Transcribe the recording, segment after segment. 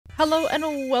Hello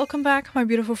and welcome back, my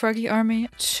beautiful Froggy army,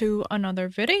 to another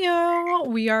video.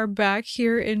 We are back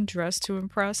here in Dress to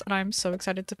Impress and I'm so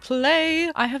excited to play.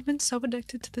 I have been so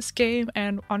addicted to this game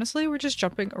and honestly we're just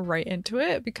jumping right into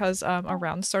it because a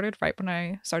round started right when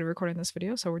I started recording this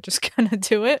video, so we're just gonna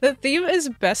do it. The theme is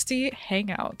Bestie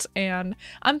Hangout and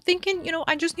I'm thinking, you know,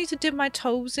 I just need to dip my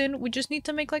toes in. We just need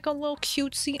to make like a little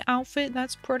cutesy outfit.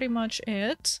 That's pretty much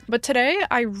it. But today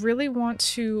I really want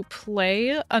to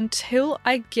play until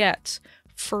I get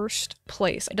first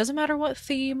place. It doesn't matter what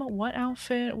theme, what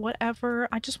outfit, whatever.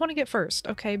 I just want to get first,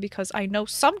 okay? Because I know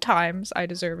sometimes I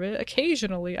deserve it.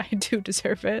 Occasionally I do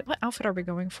deserve it. What outfit are we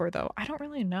going for though? I don't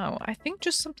really know. I think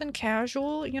just something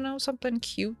casual, you know, something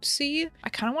cutesy. I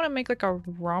kind of want to make like a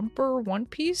romper one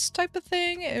piece type of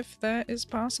thing if that is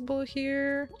possible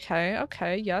here.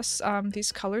 Okay, yes.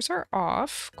 These colors are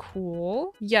off.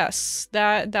 Cool. Yes,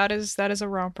 that is a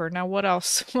romper. Now what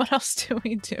else? What else do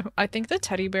we do? I think the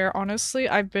teddy bear, honestly,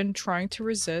 I've been trying to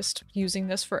resist using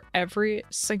this for every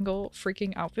single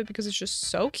freaking outfit because it's just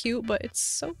so cute, but it's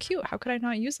so cute. How could I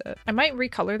not use it? I might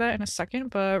recolor that in a second,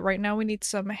 but right now we need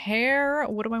some hair.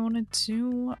 What do I want to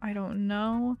do? I don't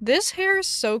know. This hair is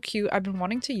so cute. I've been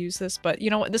wanting to use this, but you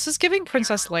know what? This is giving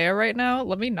Princess Leia right now.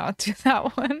 Let me not do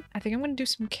that one. I think I'm going to do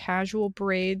some casual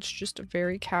braids, just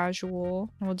very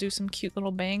casual. And we'll do some cute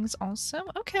little bangs also.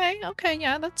 Okay,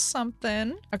 yeah, that's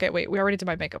something. Okay, wait, we already did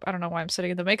my makeup. I don't know why I'm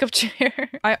sitting in the makeup chair.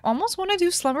 I almost want to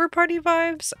do slumber party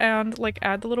vibes and like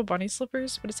add the little bunny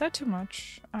slippers, but is that too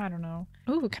much? I don't know.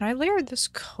 Ooh, can I layer this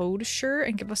code shirt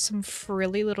and give us some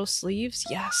frilly little sleeves?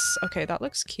 Yes. Okay, that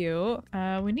looks cute.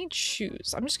 We need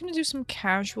shoes. I'm just gonna do some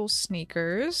casual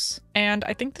sneakers. And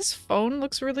I think this phone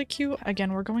looks really cute.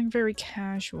 Again, we're going very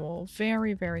casual.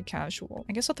 Very, very casual.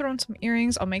 I guess I'll throw in some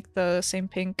earrings. I'll make the same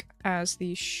pink as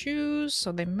the shoes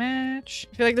so they match.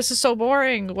 I feel like this is so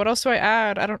boring. What else do I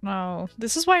add? I don't know.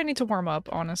 This is why I need to warm up,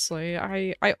 honestly.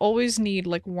 I always need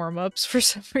like warm-ups for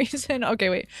some reason. Okay,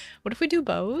 wait. What if we do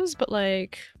bows, but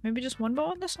like maybe just one bow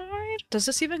on the side? Does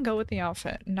this even go with the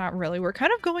outfit? Not really. We're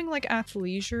kind of going like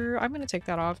athleisure. I'm gonna take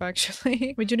that off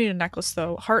actually. We do need a necklace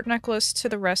though. Heart necklace to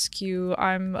the rescue.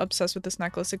 I'm obsessed with this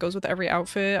necklace. It goes with every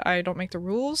outfit. I don't make the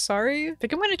rules. Sorry. I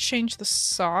think I'm gonna change the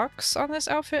socks on this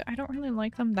outfit. I don't really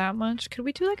like them that much. Could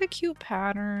we do like a cute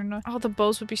pattern? Oh, the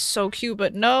bows would be so cute,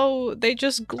 but no, they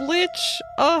just glitch.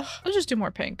 Ugh. I'll just do more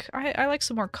pink. I like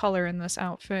some more color in this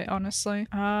outfit, honestly.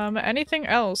 Anything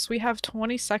else? We have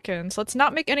 20 seconds. Let's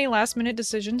not make any last minute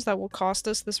decisions that will cost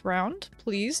us this round.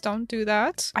 Please don't do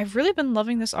that. I've really been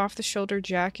loving this off the shoulder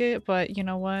jacket, but you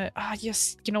know what?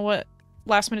 Yes, you know what?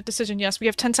 Last minute decision. Yes, we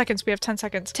have 10 seconds. We have 10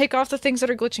 seconds. Take off the things that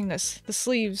are glitching this. The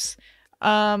sleeves.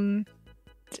 The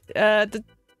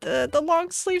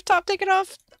long sleeve top, take it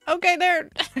off. Okay, there.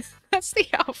 That's the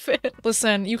outfit.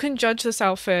 Listen, you can judge this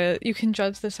outfit. You can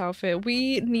judge this outfit.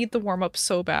 We need the warm-up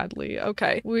so badly.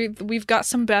 Okay, we've got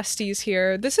some besties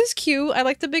here. This is cute. I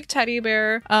like the big teddy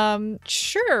bear.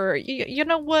 Sure. You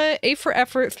know what? A for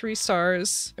effort, 3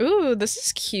 stars. Ooh, this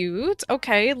is cute.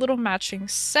 Okay, little matching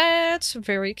set.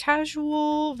 Very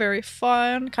casual, very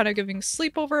fun, kind of giving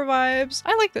sleepover vibes.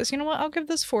 I like this. You know what? I'll give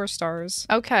this 4 stars.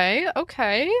 Okay.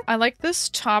 I like this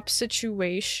top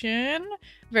situation.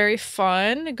 Very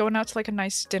fun. Going out to like a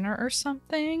nice dinner or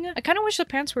something. I kind of wish the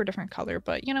pants were a different color,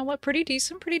 but you know what? Pretty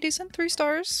decent, 3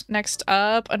 stars. Next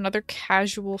up, another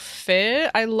casual fit.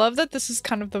 I love that this is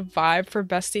kind of the vibe for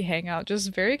Bestie Hangout,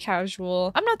 just very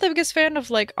casual. I'm not the biggest fan of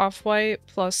like off-white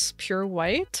plus pure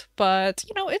white, but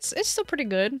you know, it's still pretty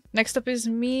good. Next up is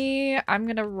me. I'm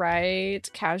gonna write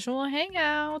casual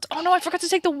hangout. Oh no, I forgot to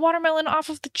take the watermelon off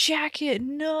of the jacket.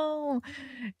 No,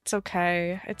 it's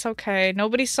okay. It's okay.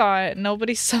 Nobody saw it.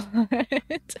 Nobody saw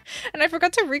it. And I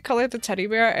forgot to recolor the teddy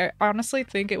bear. I honestly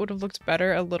think it would have looked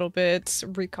better a little bit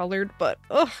recolored, but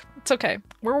ugh, it's okay.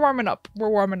 We're warming up. We're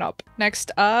warming up.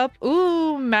 Next up,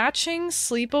 ooh, matching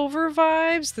sleepover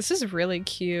vibes. This is really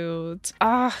cute.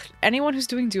 Anyone who's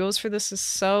doing duos for this is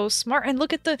so smart. And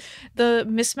look at the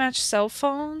mismatched cell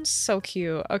phones. So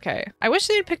cute. Okay. I wish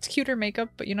they had picked cuter makeup,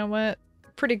 but you know what?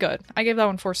 Pretty good. I gave that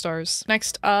one 4 stars.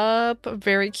 Next up,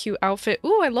 very cute outfit.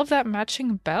 Ooh, I love that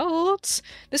matching belt.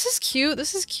 This is cute.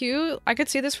 This is cute. I could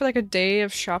see this for like a day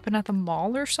of shopping at the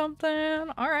mall or something.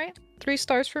 All right. 3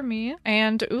 stars for me.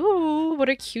 And ooh, what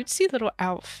a cutesy little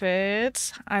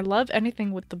outfit. I love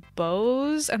anything with the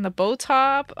bows and the bow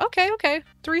top. Okay.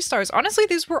 3 stars. Honestly,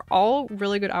 these were all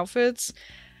really good outfits.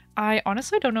 I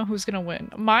honestly don't know who's gonna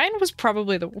win. Mine was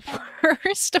probably the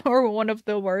worst or one of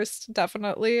the worst,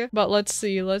 definitely. But let's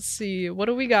see. What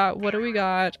do we got?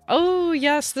 Oh,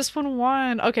 yes, this one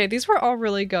won. Okay, these were all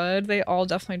really good. They all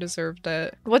definitely deserved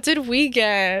it. What did we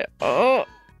get? Oh,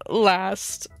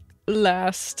 last.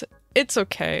 last. It's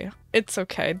okay. It's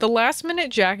okay. The last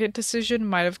minute jacket decision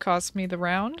might have cost me the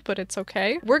round, but it's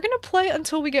okay. We're gonna play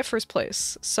until we get first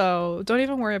place, so don't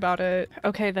even worry about it.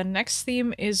 Okay, the next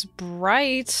theme is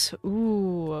bright.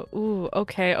 Ooh,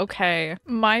 okay, okay.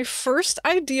 My first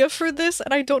idea for this,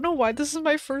 and I don't know why this is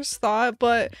my first thought,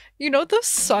 but you know the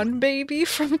sun baby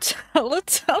from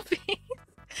Teletubbies?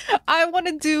 I want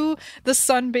to do the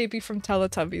sun baby from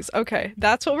Teletubbies. Okay,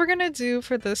 that's what we're gonna do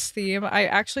for this theme. I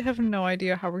actually have no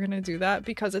idea how we're gonna do that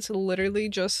because it's literally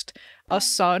just a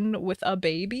sun with a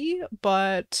baby,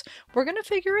 but we're gonna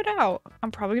figure it out. I'm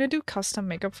probably gonna do custom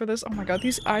makeup for this. Oh my god,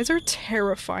 these eyes are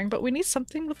terrifying, but we need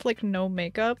something with like no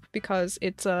makeup because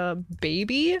it's a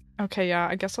baby. Okay, yeah,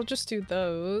 I guess I'll just do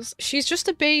those. She's just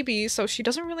a baby, so she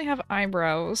doesn't really have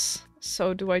eyebrows.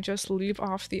 So do I just leave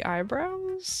off the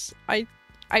eyebrows?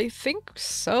 I think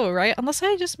so, right? Unless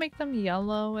I just make them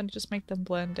yellow and just make them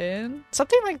blend in.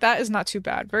 Something like that is not too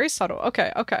bad. Very subtle.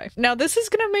 Okay, okay. Now this is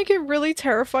gonna make it really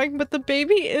terrifying, but the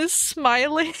baby is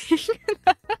smiling.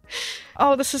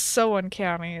 Oh, this is so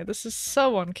uncanny. This is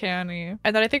so uncanny.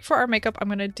 And then I think for our makeup, I'm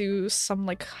gonna do some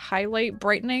like highlight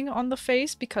brightening on the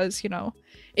face because, you know,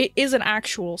 it is an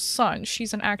actual sun.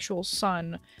 She's an actual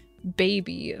sun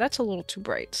baby. That's a little too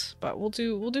bright, but we'll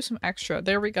do some extra.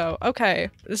 There we go. Okay,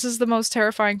 this is the most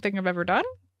terrifying thing I've ever done,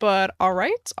 but all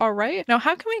right, all right. Now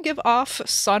how can we give off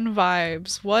sun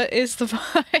vibes? What is the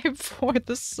vibe for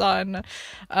the sun?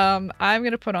 I'm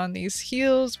gonna put on these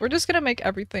heels. We're just gonna make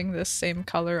everything the same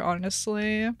color,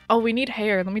 honestly. Oh, we need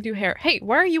hair. Let me do hair. Hey,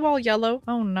 why are you all yellow?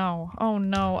 Oh no, oh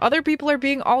no. Other people are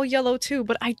being all yellow too,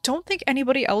 but I don't think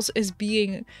anybody else is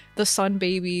being the sun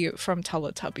baby from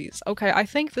Teletubbies. Okay, I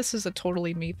think this is a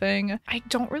totally me thing. I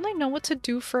don't really know what to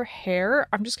do for hair.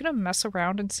 I'm just gonna mess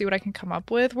around and see what I can come up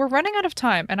with. We're running out of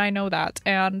time, and I know that,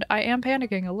 and I am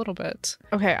panicking a little bit.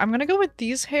 Okay, I'm gonna go with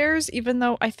these hairs, even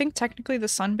though I think technically the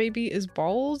sun baby is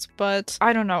bald, but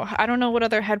I don't know. I don't know what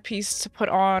other headpiece to put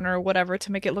on or whatever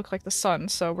to make it look like the sun,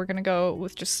 so we're gonna go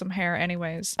with just some hair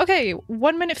anyways. Okay,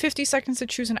 1 minute 50 seconds to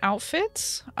choose an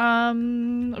outfit.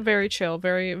 Very chill.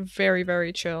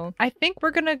 Very chill. I think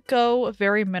we're gonna go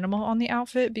very minimal on the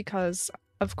outfit because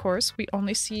of course, we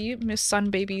only see Miss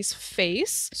Sunbaby's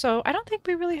face, so I don't think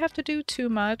we really have to do too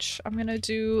much. I'm gonna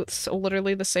do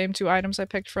literally the same 2 items I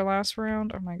picked for last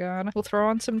round. Oh my god. We'll throw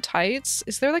on some tights.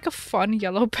 Is there like a fun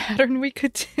yellow pattern we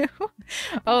could do?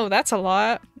 Oh, that's a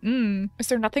lot. Is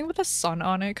there nothing with a sun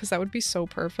on it? Because that would be so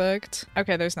perfect.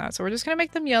 Okay, there's not. So we're just gonna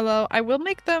make them yellow. I will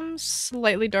make them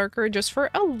slightly darker just for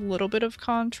a little bit of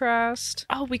contrast.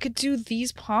 Oh, we could do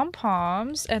these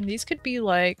pom-poms, and these could be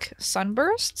like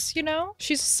sunbursts, you know?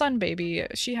 She's a sun baby.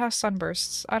 She has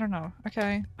sunbursts. I don't know.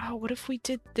 Okay. Oh, what if we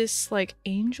did this like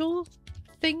angel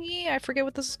thingy? I forget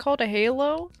what this is called. A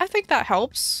halo? I think that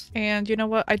helps. And you know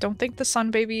what? I don't think the sun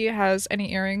baby has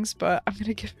any earrings, but I'm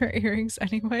gonna give her earrings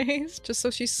anyways, just so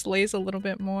she slays a little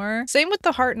bit more. Same with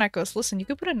the heart necklace. Listen, you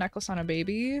could put a necklace on a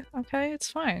baby. Okay,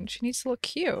 it's fine. She needs to look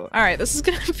cute. All right, this is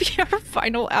gonna be our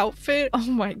final outfit. Oh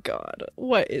my god.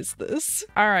 What is this?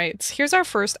 All right, here's our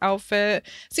first outfit.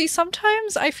 See,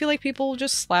 sometimes I feel like people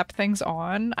just slap things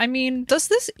on. I mean, does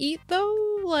this eat though?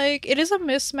 Like, it is a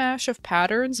mismatch of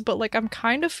patterns, but like I'm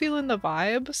kind of feeling the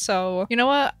vibe, so you know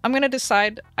what? I'm gonna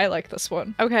decide I like this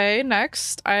one. Okay,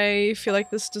 next. I feel like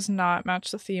this does not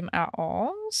match the theme at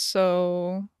all,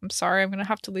 so I'm sorry, I'm gonna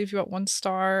have to leave you at 1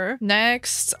 star.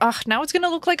 Next. Ugh, now it's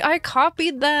gonna look like I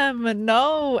copied them.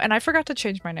 No, and I forgot to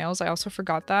change my nails. I also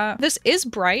forgot that. This is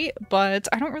bright, but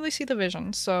I don't really see the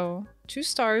vision, so 2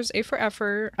 stars, A for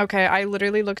effort. Okay, I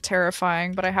literally look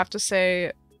terrifying, but I have to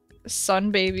say sun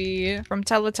baby from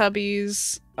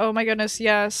Teletubbies. Oh my goodness,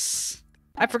 yes.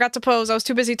 I forgot to pose. I was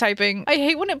too busy typing. I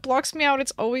hate when it blocks me out.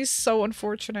 It's always so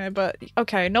unfortunate, but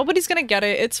okay, nobody's gonna get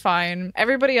it. It's fine.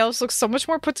 Everybody else looks so much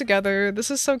more put together.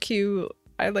 This is so cute.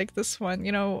 I like this one,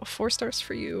 you know, 4 stars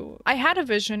for you. I had a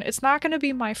vision. It's not gonna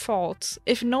be my fault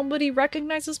if nobody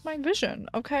recognizes my vision,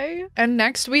 okay? And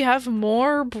next we have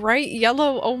more bright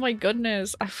yellow. Oh my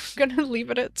goodness. I'm gonna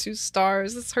leave it at 2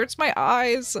 stars. This hurts my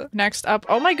eyes. Next up,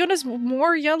 oh my goodness,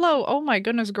 more yellow. Oh my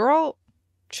goodness, girl.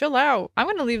 Chill out. I'm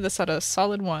gonna leave this at a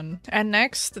solid 1. And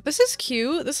next, this is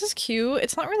cute. This is cute.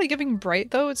 It's not really giving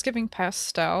bright though. It's giving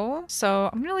pastel. So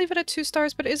I'm gonna leave it at 2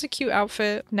 stars, but it is a cute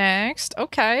outfit. Next.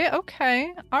 Okay.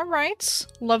 Okay. All right.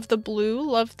 Love the blue.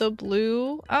 Love the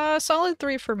blue. Solid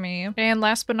 3 for me. And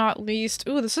last but not least,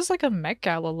 ooh, this is like a Met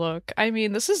Gala look. I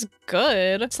mean, this is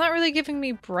good. It's not really giving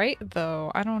me bright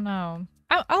though. I don't know.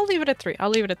 I'll leave it at 3. I'll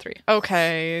leave it at 3.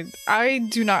 Okay, I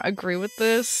do not agree with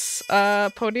this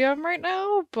podium right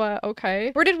now, but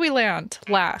okay. Where did we land?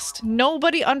 Last.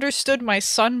 Nobody understood my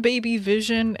sun baby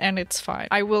vision, and it's fine.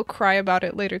 I will cry about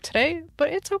it later today, but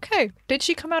it's okay. Did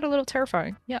she come out a little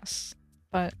terrifying? Yes,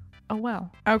 but oh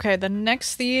well. Okay, the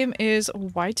next theme is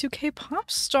Y2K pop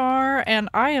star, and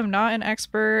I am not an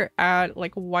expert at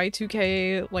like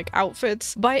Y2K like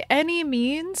outfits by any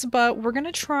means, but we're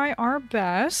gonna try our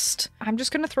best. I'm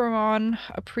just gonna throw on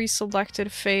a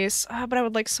pre-selected face, but I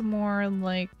would like some more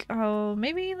like,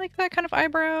 maybe like that kind of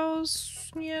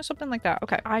eyebrows. Yeah, something like that.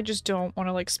 Okay, I just don't want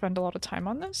to like spend a lot of time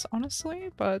on this, honestly,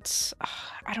 but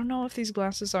I don't know if these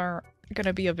glasses are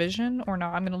gonna be a vision or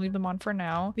not. I'm gonna leave them on for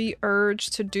now. The urge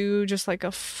to do just like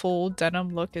a full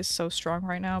denim look is so strong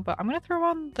right now, but I'm gonna throw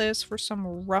on this for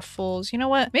some ruffles. You know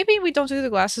what? Maybe we don't do the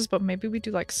glasses, but maybe we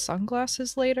do like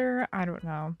sunglasses later. I don't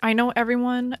know. I know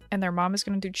everyone and their mom is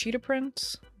gonna do cheetah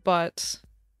print, but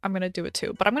I'm gonna do it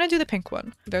too. But I'm gonna do the pink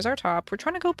one. There's our top. We're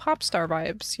trying to go pop star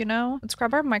vibes, you know? Let's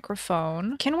grab our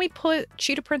microphone. Can we put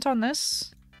cheetah print on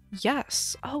this?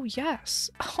 Yes. Oh, yes.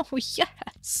 Oh,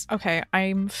 yes. Okay,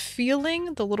 I'm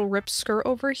feeling the little rip skirt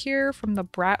over here from the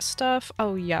Brat stuff.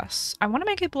 Oh, yes. I want to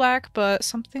make it black, but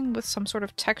something with some sort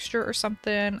of texture or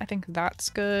something. I think that's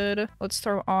good. Let's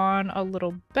throw on a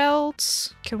little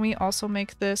belt. Can we also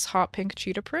make this hot pink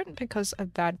cheetah print? Because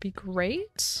that'd be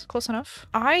great. Close enough.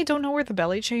 I don't know where the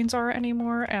belly chains are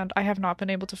anymore, and I have not been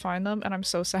able to find them, and I'm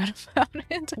so sad about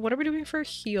it. What are we doing for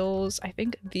heels? I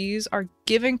think these are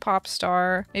giving pop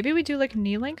star. Maybe we do like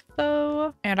knee length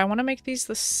though. And I want to make these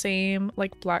the same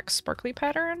like black sparkly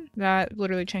pattern. That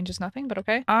literally changes nothing, but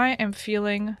okay. I am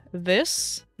feeling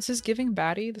this. This is giving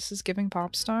baddie. This is giving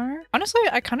pop star. Honestly,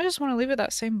 I kind of just want to leave it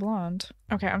that same blonde.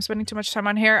 Okay, I'm spending too much time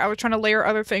on hair. I was trying to layer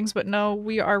other things, but no,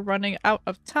 we are running out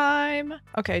of time.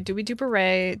 Okay, do we do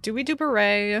beret? Do we do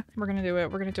beret? We're gonna do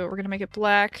it. We're gonna do it. We're gonna make it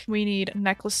black. We need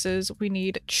necklaces. We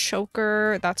need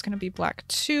choker. That's gonna be black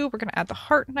too. We're gonna add the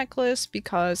heart necklace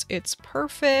because it's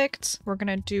perfect. We're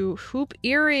gonna do hoop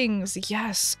earrings.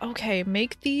 Yes. Okay,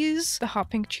 make these the hot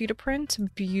pink cheetah print.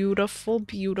 Beautiful,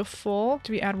 beautiful.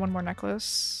 Do we add one more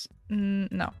necklace?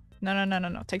 No.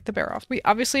 No. Take the bear off. We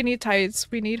obviously need tights.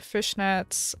 We need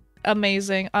fishnets.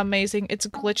 Amazing, amazing. It's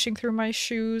glitching through my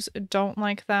shoes. Don't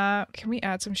like that. Can we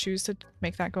add some shoes to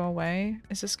make that go away?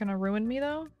 Is this gonna ruin me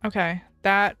though? Okay,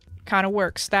 that kind of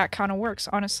works. That kind of works,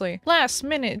 honestly. Last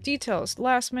minute details.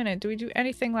 Last minute. Do we do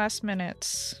anything last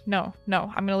minute? No.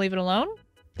 I'm gonna leave it alone.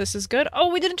 This is good.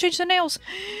 Oh, we didn't change the nails.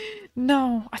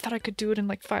 No, I thought I could do it in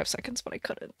like 5 seconds, but I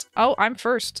couldn't. Oh, I'm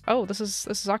first. Oh, this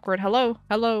is awkward. Hello.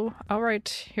 All right,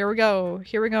 here we go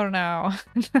now.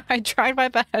 I tried my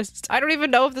best. I don't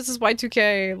even know if this is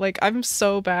Y2K. Like, I'm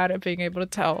so bad at being able to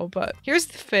tell, but here's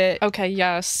the fit. Okay,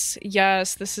 yes,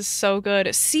 this is so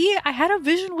good. See, I had a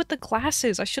vision with the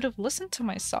glasses. I should have listened to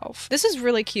myself. This is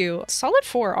really cute. Solid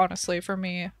 4, honestly, for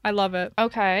me. I love it.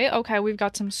 Okay, we've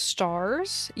got some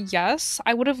stars. Yes,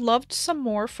 I would have loved some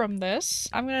more from this.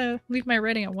 I'm gonna leave my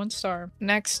rating at 1 star.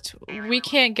 Next, we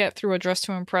can't get through a dress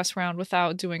to impress round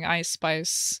without doing Ice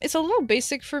Spice. It's a little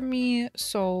basic for me,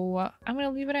 so I'm gonna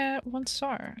leave it at 1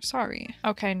 star. Sorry.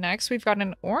 Okay, next we've got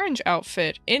an orange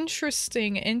outfit.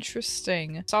 Interesting.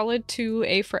 Solid 2,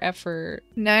 A for effort.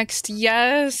 Next,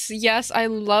 yes, I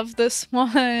love this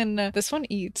one. This one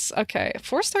eats. Okay,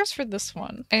 4 stars for this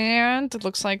one. And it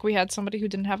looks like we had somebody who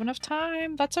didn't have enough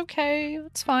time. That's okay.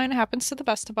 It's fine. It happens to the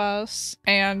best of us.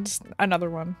 And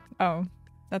another one. Oh,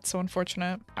 that's so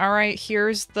unfortunate. All right,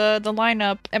 here's the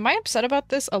lineup. Am I upset about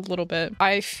this? A little bit.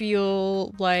 I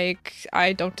feel like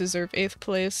I don't deserve 8th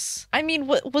place. I mean,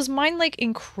 was mine like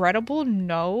incredible?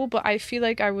 No, but I feel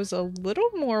like I was a little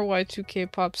more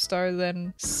Y2K pop star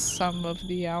than some of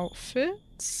the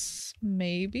outfits.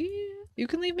 Maybe? You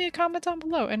can leave me a comment down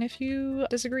below, and if you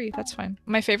disagree, that's fine.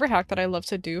 My favorite hack that I love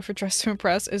to do for Dress to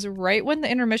Impress is right when the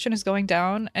intermission is going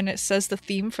down and it says the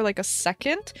theme for like a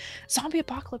second, zombie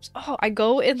apocalypse. Oh, I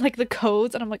go in like the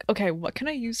codes and I'm like, okay, what can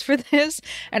I use for this?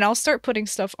 And I'll start putting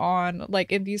stuff on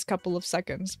like in these couple of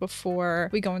seconds before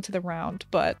we go into the round.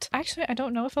 But actually, I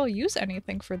don't know if I'll use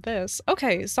anything for this.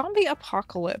 Okay, zombie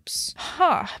apocalypse.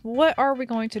 What are we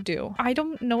going to do? I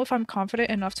don't know if I'm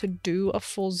confident enough to do a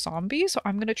full zombie, so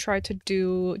I'm gonna try to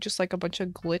do just like a bunch of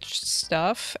glitched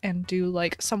stuff and do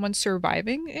like someone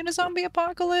surviving in a zombie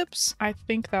apocalypse. I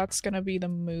think that's gonna be the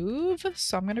move,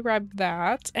 so I'm gonna grab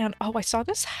that. And oh, I saw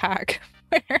this hack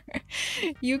where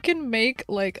you can make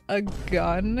like a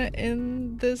gun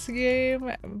in this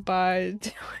game by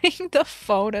doing the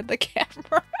phone and the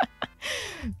camera.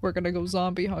 We're gonna go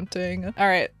zombie hunting. All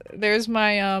right, there's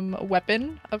my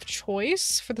weapon of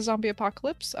choice for the zombie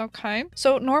apocalypse. Okay,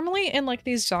 so normally in like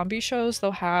these zombie shows,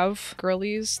 they'll have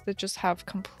girlies that just have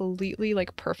completely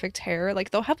like perfect hair.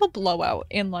 Like they'll have a blowout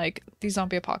in like these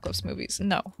zombie apocalypse movies.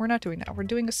 No, we're not doing that. We're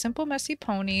doing a simple messy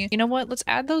pony. You know what? Let's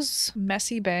add those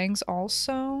messy bangs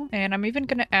also. And I'm even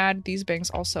gonna add these bangs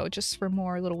also just for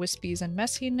more little wispies and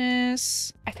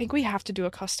messiness. I think we have to do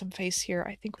a custom face here.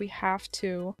 I think we have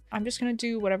to. I'm just gonna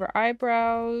do whatever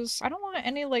eyebrows. I don't want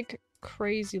any like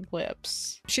crazy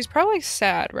lips. She's probably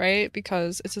sad, right?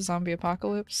 Because it's a zombie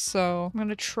apocalypse. So I'm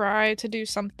gonna try to do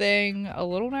something a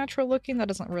little natural looking. That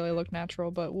doesn't really look natural,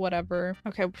 but whatever.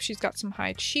 Okay, she's got some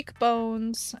high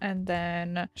cheekbones, and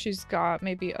then she's got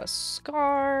maybe a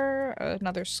scar,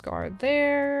 another scar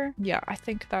there. Yeah, I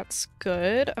think that's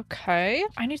good. Okay.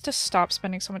 I need to stop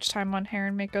spending so much time on hair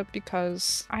and makeup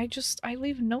because I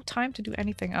leave no time to do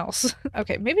anything else.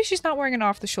 Okay, maybe she's not wearing an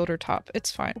off the shoulder top.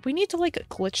 It's fine. We need to like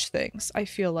glitch things. I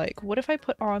feel like, what if I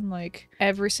put on like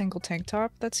every single tank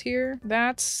top that's here?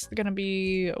 That's gonna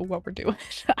be what we're doing.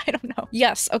 I don't know.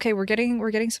 Yes, okay, we're getting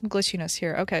some glitchiness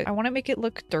here. Okay, I want to make it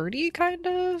look dirty kind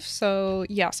of, so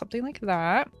yeah, something like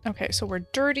that. Okay, so we're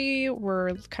dirty,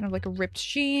 we're kind of like ripped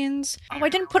jeans. Oh, I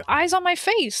didn't put eyes on my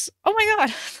face. Oh my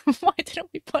god. Why didn't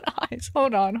we put eyes?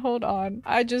 Hold on,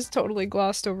 I just totally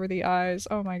glossed over the eyes.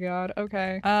 Oh my god.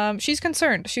 Okay, she's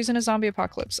concerned. She's in a zombie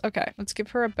apocalypse. Okay, let's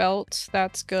give her a belt.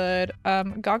 That's good.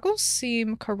 Goggles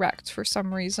seem correct for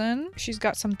some reason. She's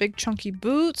got some big chunky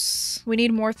boots. We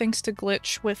need more things to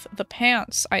glitch with the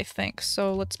pants, I think.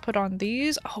 So let's put on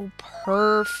these. Oh,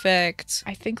 perfect.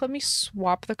 I think let me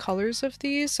swap the colors of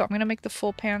these. So I'm gonna make the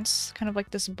full pants kind of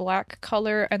like this black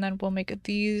color, and then we'll make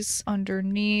these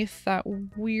underneath that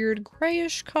weird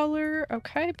grayish color.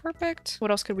 Okay, perfect. What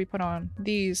else could we put on?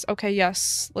 These. Okay,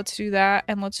 yes. Let's do that.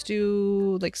 And let's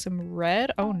do like some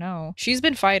red. Oh no. She's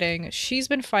been fighting,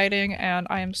 and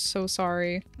I am so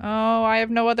sorry. Oh, I have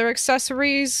no other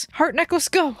accessories. Heart necklace,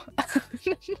 go.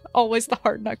 Always the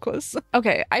heart necklace.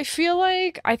 Okay, I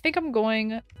think I'm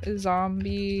going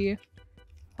zombie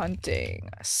hunting.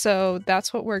 So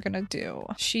that's what we're gonna do.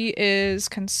 She is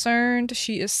concerned.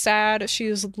 She is sad. She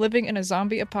is living in a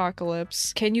zombie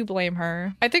apocalypse. Can you blame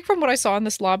her? I think from what I saw in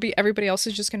this lobby, everybody else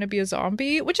is just gonna be a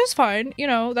zombie, which is fine. You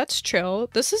know, that's chill.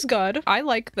 This is good. I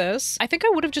like this. I think I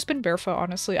would have just been barefoot,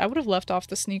 honestly. I would have left off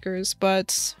the sneakers,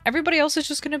 but everybody else is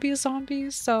just gonna be a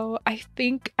zombie. So I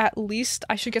think at least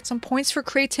I should get some points for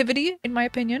creativity, in my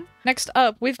opinion. Next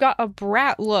up, we've got a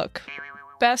brat look.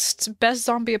 Best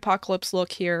zombie apocalypse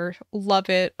look here. Love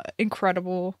it.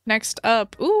 Incredible. Next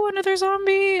up, ooh, another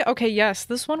zombie. Okay, yes,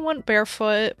 this one went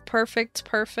barefoot. Perfect.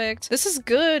 This is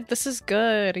good.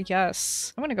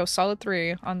 Yes, I'm gonna go solid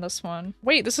 3 on this one.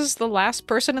 Wait, this is the last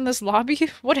person in this lobby?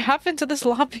 What happened to this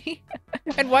lobby?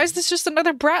 And why is this just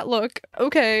another brat look?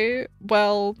 Okay,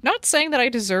 well, not saying that I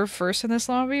deserve first in this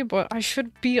lobby, but I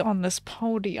should be on this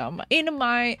podium, in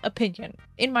my opinion.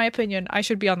 I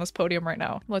should be on this podium right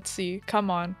now. Let's see. Come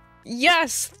on.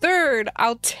 Yes, 3rd.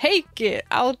 I'll take it.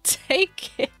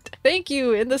 Thank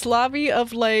you. In this lobby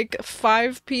of like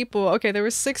 5 people. Okay, there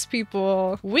were 6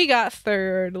 people. We got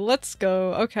 3rd. Let's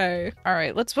go. Okay. All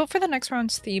right, let's vote for the next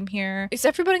round's theme here. Is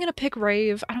everybody gonna pick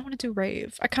rave? I don't want to do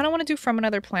rave. I kind of want to do from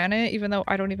another planet, even though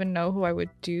I don't even know who I would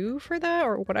do for that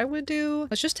or what I would do.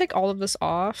 Let's just take all of this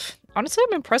off. Honestly,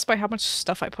 I'm impressed by how much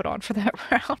stuff I put on for that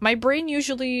round. My brain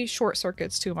usually short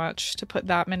circuits too much to put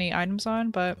that many items on,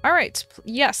 but all right.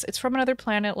 Yes, it's from another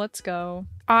planet. Let's go.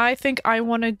 I think I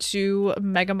want to do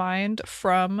Megamind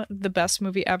from the best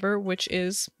movie ever, which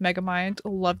is Megamind.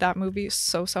 Love that movie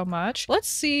so much. Let's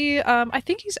see. I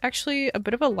think he's actually a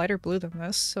bit of a lighter blue than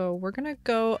this, so we're gonna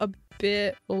go a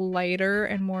bit lighter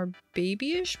and more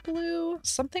babyish blue.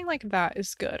 Something like that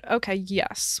is good. Okay,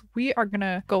 yes. We are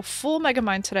gonna go full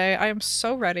Megamind today. I am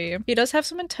so ready. He does have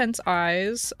some intense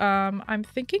eyes. I'm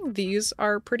thinking these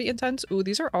are pretty intense. Ooh,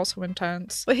 these are also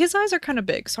intense. But his eyes are kind of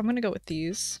big, so I'm gonna go with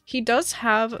these. He does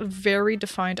have very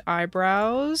defined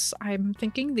eyebrows. I'm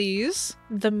thinking these.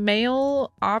 The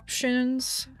male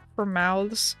options for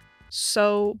mouths,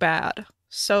 so bad.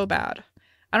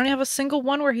 I don't have a single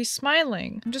one where he's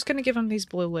smiling. I'm just gonna give him these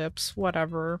blue lips,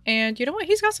 whatever. And you know what?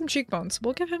 He's got some cheekbones.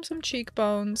 We'll give him some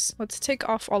cheekbones. Let's take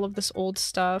off all of this old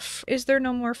stuff. Is there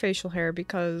no more facial hair?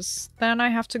 Because then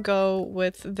I have to go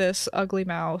with this ugly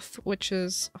mouth, which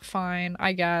is fine,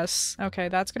 I guess. Okay,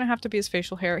 that's gonna have to be his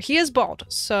facial hair. He is bald,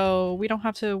 so we don't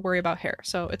have to worry about hair,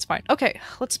 so it's fine. Okay,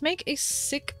 let's make a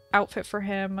sick outfit for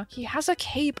him. He has a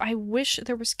cape. I wish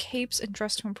there was capes in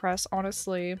Dress to Impress,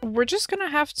 honestly. We're just gonna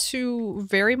have to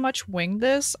very much wing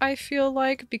this, I feel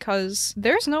like, because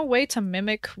there's no way to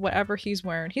mimic whatever he's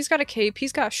wearing. He's got a cape,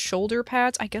 he's got shoulder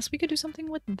pads. I guess we could do something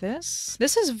with this.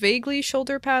 This is vaguely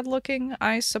shoulder pad looking,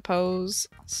 I suppose.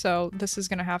 So this is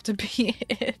gonna have to be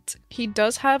it. He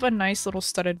does have a nice little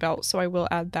studded belt, so I will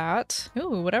add that.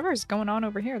 Ooh, whatever is going on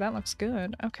over here, that looks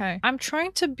good. Okay. I'm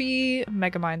trying to be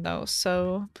Megamind though,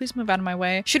 so please move out of my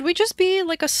way. Should we just be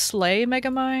like a sleigh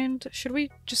Megamind? Should we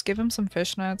just give him some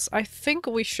fishnets? I think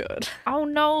we should. Oh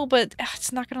no, but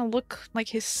it's not gonna look like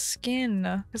his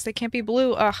skin because they can't be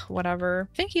blue. Ugh, whatever.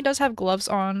 I think he does have gloves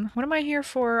on. What am I here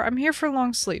for? I'm here for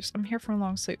long sleeves. I'm here for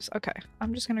long sleeves. Okay,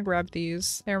 I'm just gonna grab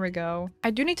these. There we go.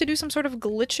 I do need to do some sort of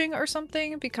glitching or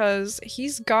something because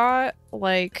he's got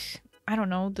like, I don't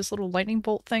know, this little lightning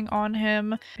bolt thing on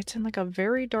him. It's in like a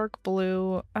very dark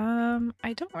blue.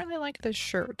 I don't really like this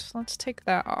shirt. Let's take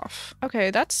that off. Okay,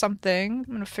 that's something.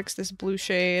 I'm gonna fix this blue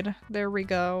shade. There we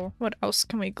go. What else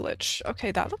can we glitch?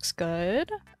 Okay, that looks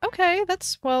good. Okay,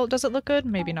 that's, well, does it look good?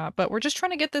 Maybe not, but we're just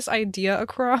trying to get this idea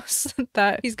across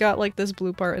that he's got like this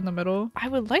blue part in the middle. I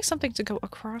would like something to go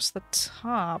across the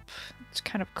top to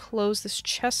kind of close this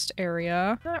chest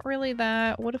area. Not really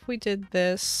that. What if we did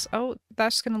this? Oh,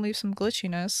 that's gonna leave some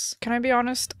glitchiness. Can I be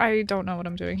honest? I don't know what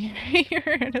I'm doing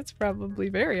here, and it's probably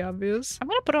very obvious. I'm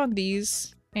gonna put on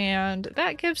these, and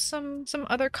that gives some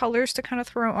other colors to kind of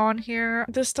throw on here.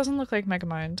 This doesn't look like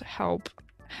Megamind. Help.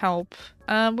 Help.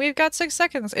 We've got 6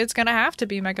 seconds. It's gonna have to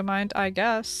be Megamind, I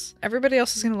guess. Everybody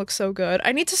else is gonna look so good.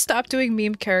 I need to stop doing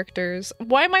meme characters.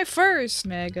 Why am I first?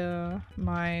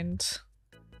 Megamind.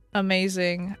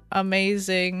 Amazing.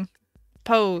 Amazing.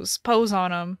 Pose. Pose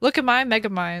on him. Look at my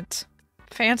Megamind.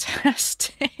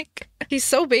 Fantastic. He's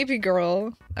so baby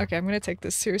girl. Okay, I'm gonna take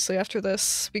this seriously after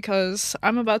this because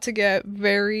I'm about to get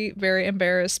very, very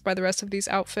embarrassed by the rest of these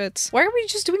outfits. Why are we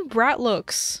just doing brat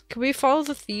looks? Can we follow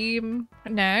the theme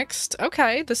next?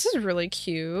 Okay, this is really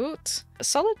cute.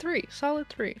 Solid 3. Solid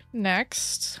 3.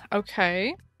 Next.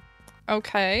 Okay.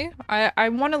 Okay, I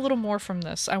want a little more from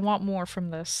this. I want more from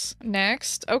this.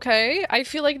 Next, okay, I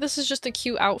feel like this is just a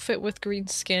cute outfit with green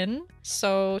skin.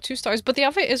 So 2 stars, but the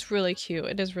outfit is really cute.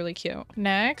 It is really cute.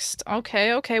 Next,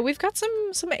 okay, we've got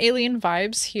some alien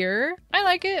vibes here. I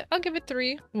like it. I'll give it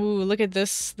 3. Ooh, look at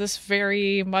this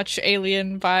very much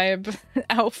alien vibe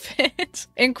outfit.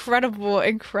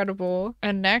 Incredible.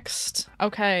 And next,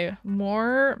 okay,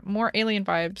 more alien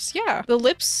vibes. Yeah, the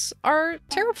lips are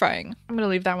terrifying. I'm gonna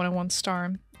leave that one at 1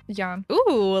 star. Yeah.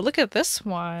 Ooh, look at this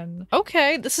one.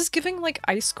 Okay, this is giving like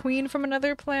Ice Queen from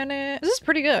Another Planet. This is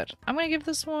pretty good. I'm gonna give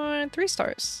this one 3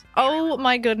 stars. Oh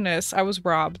my goodness, I was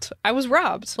robbed. I was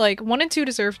robbed. Like 1 and 2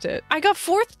 deserved it. I got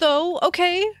 4th though.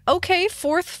 Okay,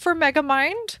 4th for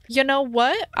Megamind. You know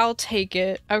what? I'll take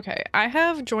it. Okay, I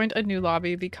have joined a new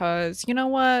lobby because you know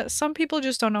what? Some people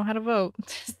just don't know how to vote.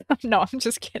 No, I'm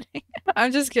just kidding.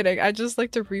 I'm just kidding. I just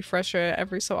like to refresh it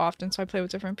every so often so I play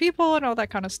with different people and all that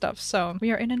kind of stuff. So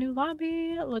we are in a new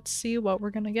lobby. Let's see what we're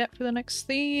gonna get for the next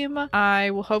theme. I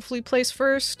will hopefully place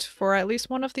first for at least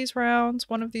one of these rounds,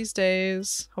 one of these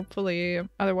days, hopefully.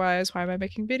 Otherwise, why am I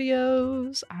making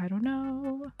videos? I don't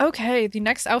know. Okay, the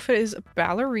next outfit is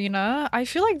ballerina. I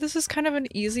feel like this is kind of an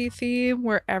easy theme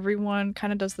where everyone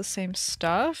kind of does the same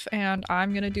stuff, and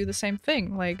I'm gonna do the same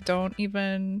thing. Like, don't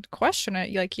even question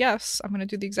it. Like, yes, I'm gonna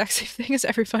do the exact same thing as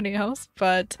everybody else,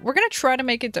 but we're gonna try to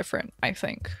make it different, I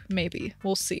think. Maybe.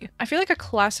 We'll see. I feel like a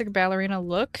classic ballerina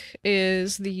look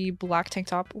is the black tank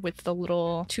top with the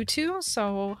little tutu,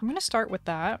 so I'm gonna start with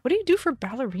that. What do you do for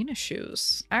ballerina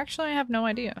shoes? Actually, I have no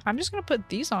idea. I'm just gonna put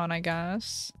these on, I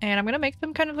guess, and I'm gonna make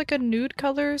them kind of like a nude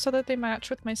color so that they match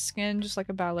with my skin, just like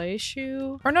a ballet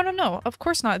shoe. Or no, of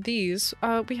course not these.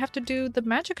 We have to do the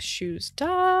magic shoes.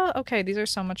 Duh. Okay, these are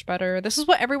so much better. This is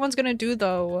what everyone's gonna do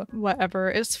though. Whatever,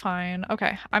 it's fine.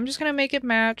 Okay, I'm just gonna make it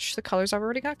match the colors I've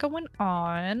already got going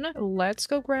on. Let's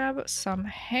go grab some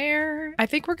hair. I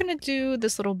think we're gonna do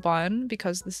this little bun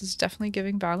because this is definitely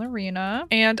giving ballerina.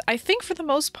 And I think for the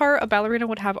most part, a ballerina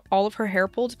would have all of her hair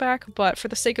pulled back, but for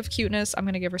the sake of cuteness, I'm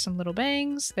gonna give her some little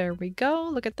bangs. There we go.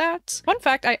 Look at that. Fun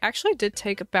fact, I actually did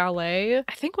take ballet,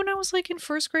 I think when I was like in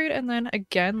 1st grade and then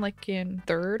again like in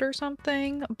 3rd or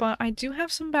something, but I do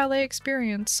have some ballet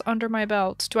experience under my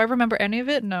belt. Do I remember any of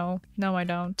it? No, I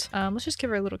don't. Let's just give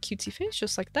her a little cutesy face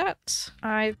just like that.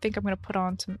 I think I'm gonna put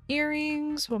on some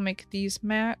earrings. We'll make these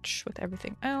match with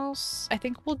everything else. I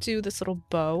think we'll do this little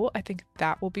bow. I think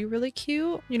that will be really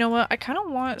cute. You know what? I kind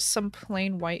of want some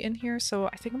plain white in here, so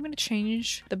I think I'm going to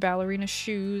change the ballerina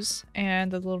shoes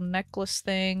and the little necklace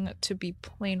thing to be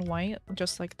plain white,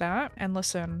 just like that. And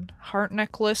listen, heart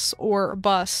necklace or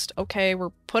bust. Okay,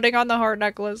 we're putting on the heart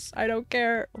necklace. I don't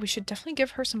care. We should definitely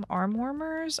give her some arm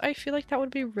warmers. I feel like that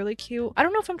would be really cute. I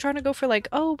don't know if I'm trying to go for like,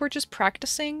 oh, we're just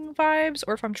practicing vibes,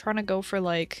 or if I'm trying to go for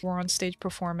like, we're on stage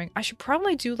performing. I should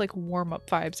probably do like warm-up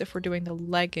vibes if we're doing the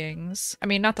leggings. I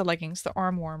mean, not the leggings, the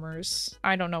arm warmers.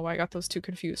 I don't know why I got those two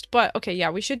confused. But okay, yeah,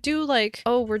 we should do like,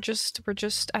 oh, we're just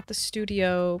at the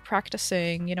studio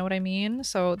practicing, you know what I mean?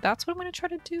 So that's what I'm gonna try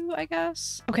to do, I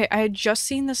guess. Okay, I had just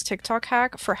seen this TikTok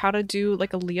hack for how to do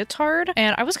like a leotard,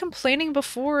 and I was complaining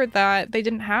before that they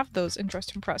didn't have those in Dress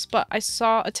to Impress, but I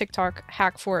saw a TikTok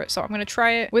hack for it, so I'm gonna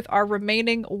try it with our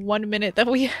remaining 1 minute that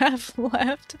we have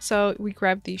left. So we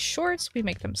grab these shorts, we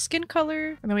make them skin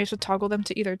color, and then we have to toggle them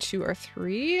to either 2 or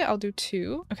 3. I'll do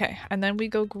 2. Okay, and then we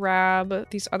go grab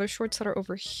these other shorts that are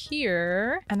over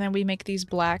here, and then we make these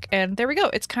black, and there we go.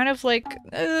 It's kind of like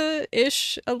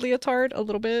ish a leotard a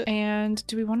little bit. And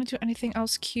do we want to do anything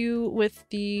else cute with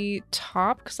the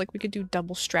top? Because like we could do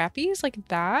double strappies like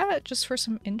that just for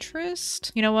some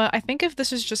interest. You know what? I think if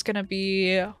this is just gonna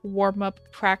be warm-up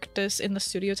practice in the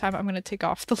studio time, I'm gonna take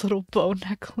off the little bow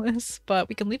necklace, but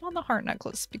we can leave on the heart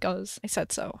necklace because I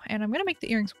said so. And I'm gonna make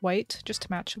the earrings white just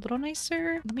to match a little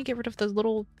nicer. Let me get rid of the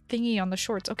little thingy on the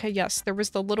shorts. Okay, yes, there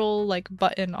was the little like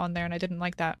button on there and I didn't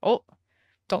like that. Oh,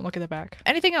 don't look at the back.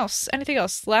 Anything else? Anything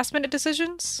else? Last minute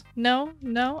decisions? No?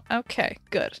 No? Okay,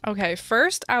 good. Okay,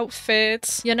 first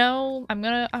outfit. You know, I'm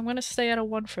gonna stay at a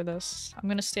 1 for this. I'm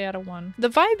gonna stay at a 1. The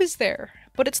vibe is there,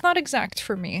 but it's not exact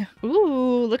for me.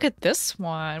 Ooh, look at this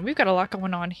one. We've got a lot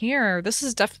going on here. This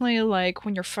is definitely like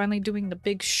when you're finally doing the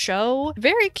big show.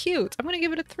 Very cute. I'm gonna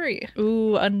give it a 3.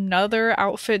 Ooh, another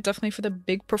outfit definitely for the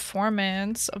big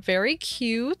performance. Very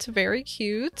cute. Very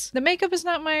cute. The makeup is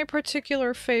not my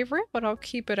particular favorite, but I'll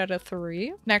keep it at a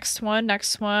 3. Next one,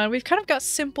 next one. We've kind of got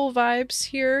simple vibes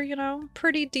here, you know?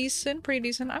 Pretty decent, pretty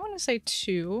decent. I want to say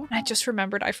 2. I just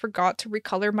remembered I forgot to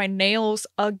recolor my nails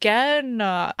again.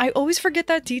 I always forget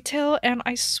that detail, and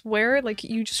I swear, like,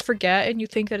 you just forget and you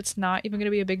think that it's not even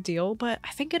gonna be a big deal, but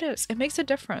I think it is. It makes a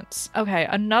difference. Okay,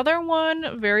 another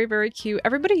one. Very, very cute.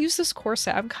 Everybody used this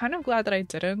corset. I'm kind of glad that I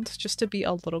didn't, just to be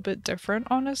a little bit different,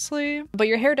 honestly. But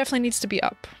your hair definitely needs to be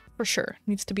up. For sure.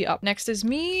 Needs to be up. Next is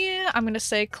me. I'm gonna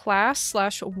say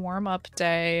class/warm-up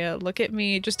day. Look at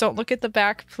me. Just don't look at the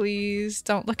back, please.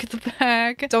 Don't look at the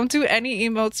back. Don't do any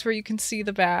emotes where you can see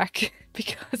the back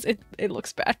because it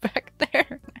looks bad back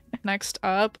there. Next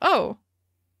up. Oh.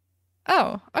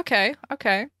 Oh, okay.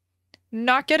 Okay.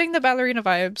 Not getting the ballerina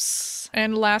vibes.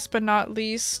 And last but not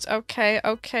least, okay,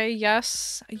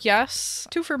 yes,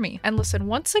 2 for me. And listen,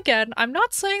 once again, I'm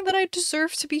not saying that I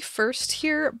deserve to be first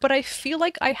here, but I feel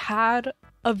like I had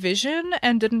a vision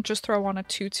and didn't just throw on a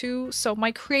tutu, so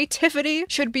my creativity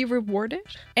should be rewarded,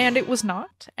 and it was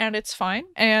not, and it's fine.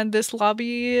 And this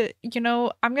lobby, you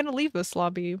know, I'm gonna leave this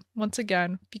lobby once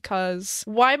again because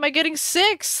why am I getting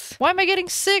 6th? Why am I getting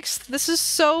 6th? This is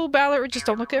so ballerina. Just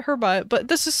don't look at her butt, but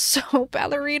this is so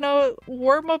ballerina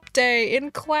warm-up day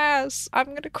in class.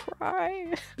 I'm gonna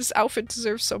cry. This outfit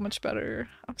deserves so much better.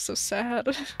 I'm so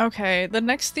sad. Okay, the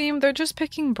next theme, they're just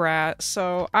picking Brat,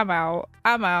 so I'm out.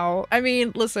 I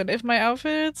mean, listen, if my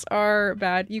outfits are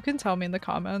bad, you can tell me in the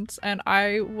comments and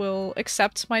I will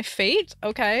accept my fate,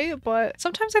 okay? But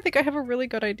sometimes I think I have a really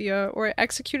good idea or I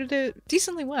executed it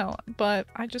decently well, but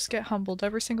I just get humbled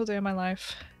every single day of my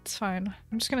life. It's fine.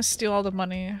 I'm just gonna steal all the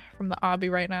money from the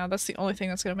obby right now. That's the only thing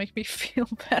that's gonna make me feel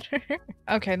better.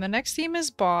 Okay, the next theme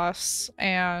is Boss,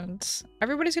 and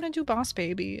everybody's gonna do Boss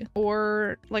Baby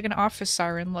or like an office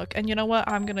siren look. And you know what?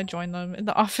 I'm gonna join them in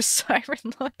the office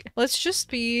siren look. Let's just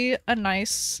be a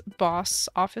nice boss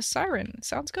office siren.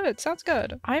 Sounds good. Sounds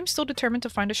good. I'm still determined to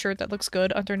find a shirt that looks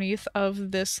good underneath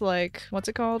of this, like, what's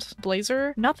it called?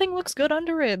 Blazer? Nothing looks good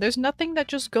under it. There's nothing that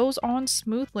just goes on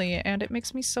smoothly, and it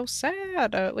makes me so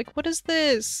sad. Like, what is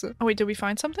this? Oh wait, did we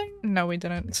find something? No, we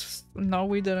didn't. No,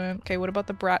 we didn't. Okay, what about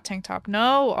the Brat tank top?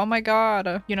 No! Oh my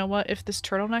god. You know what? If this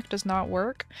turtleneck does not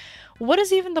work, what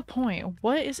is even the point?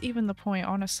 What is even the point,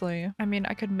 honestly? I mean,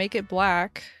 I could make it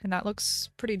black, and that looks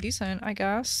pretty decent, I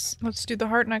guess. Let's do the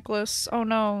heart necklace. Oh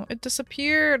no, it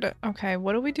disappeared. Okay,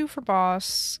 what do we do for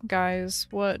Boss? Guys,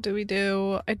 what do we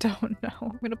do? I don't know.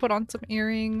 I'm gonna put on some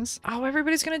earrings. Oh,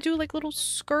 everybody's gonna do like little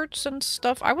skirts and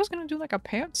stuff. I was gonna do like a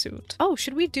pantsuit. Oh,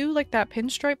 should we we do like that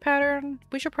pinstripe pattern?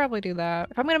 We should probably do that.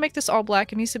 If I'm gonna make this all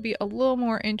black, it needs to be a little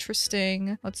more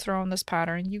interesting. Let's throw in this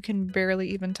pattern. You can barely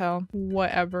even tell.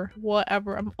 Whatever.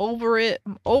 Whatever. I'm over it.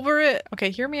 I'm over it.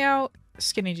 Okay, hear me out.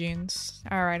 Skinny jeans.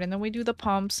 All right, and then we do the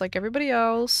pumps like everybody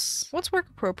else. What's work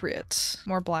appropriate?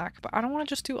 More black, but I don't want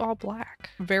to just do all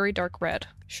black. Very dark red.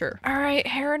 Sure. All right,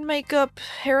 hair and makeup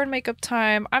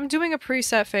time. I'm doing a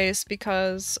preset face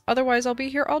because otherwise I'll be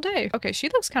here all day. Okay, she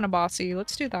looks kind of bossy.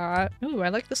 Let's do that. Ooh, I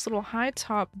like this little high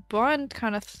top bun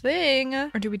kind of thing.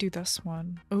 Or do we do this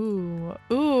one? Ooh,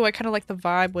 I kind of like the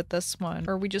vibe with this one.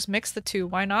 Or we just mix the two.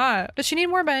 Why not? Does she need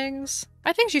more bangs?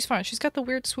 I think she's fine. She's got the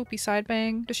weird swoopy side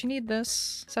bang. Does she need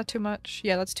this? Is that too much?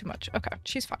 Yeah, that's too much. Okay,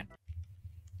 she's fine.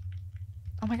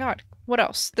 Oh my god. What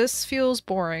else? This feels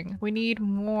boring. We need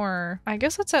more. I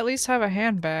guess let's at least have a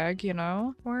handbag, you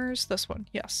know? Where's this one?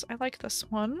 Yes, I like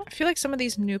this one. I feel like some of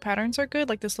these new patterns are good,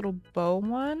 like this little bow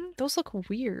one. Those look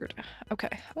weird.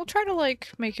 Okay, we'll try to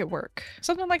like make it work.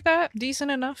 Something like that.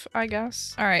 Decent enough, I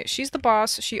guess. All right, she's the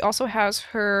boss. She also has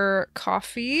her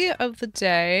coffee of the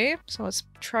day. So let's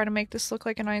try to make this look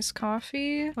like a nice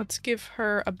coffee. Let's give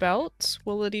her a belt.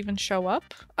 Will it even show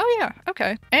up? Oh yeah,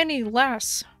 okay. Any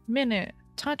last minute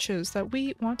touches that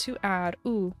we want to add.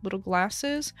 Ooh, little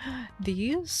glasses.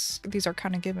 These are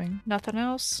kind of giving. Nothing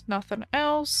else. Nothing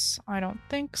else. I don't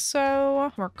think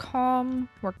so. We're calm.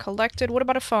 We're collected. What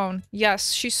about a phone?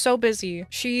 Yes, she's so busy.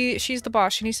 She's the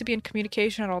boss. She needs to be in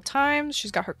communication at all times.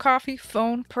 She's got her coffee,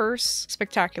 phone, purse.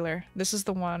 Spectacular. This is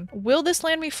the one. Will this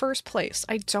land me first place?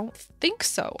 I don't think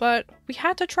so, but we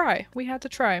had to try. We had to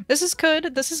try. This is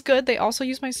good. This is good. They also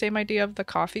use my same idea of the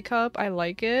coffee cup. I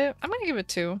like it. I'm gonna give it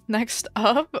 2. Next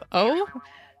up. Oh,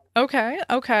 okay.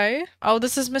 Oh,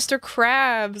 this is Mr.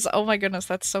 Krabs. Oh my goodness,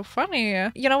 that's so funny.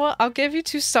 You know what? I'll give you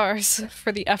 2 stars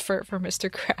for the effort for Mr.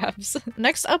 Krabs.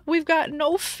 Next up, we've got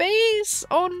no face.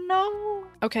 Oh no.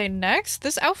 Okay, next.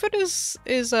 This outfit is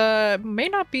may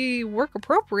not be work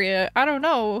appropriate. I don't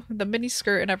know. The mini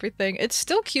skirt and everything. It's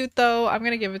still cute though. I'm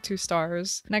gonna give it 2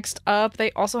 stars. Next up,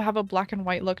 they also have a black and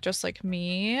white look just like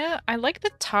me. I like the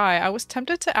tie. I was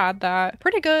tempted to add that.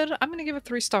 Pretty good. I'm gonna give it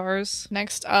 3 stars.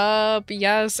 Next up,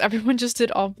 yes, everyone just did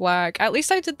all black. At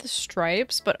least I did the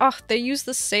stripes, but they use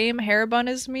the same hair bun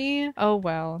as me. Oh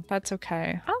well, that's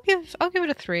okay. I'll give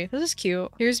it a 3. This is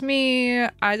cute. Here's me.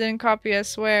 I didn't copy, I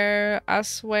swear.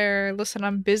 Listen,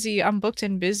 I'm busy. I'm booked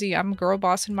and busy. I'm girl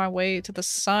bossing my way to the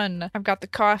sun. I've got the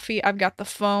coffee. I've got the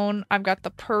phone. I've got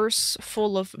the purse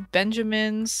full of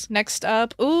Benjamins. Next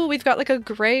up, ooh, we've got like a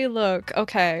gray look.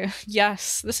 Okay,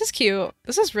 yes, this is cute.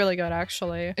 This is really good,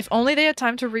 actually. If only they had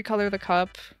time to recolor the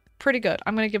cup. Pretty good.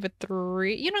 I'm gonna give it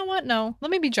 3. You know what? No, let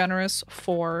me be generous.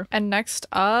 4. And next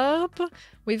up,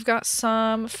 we've got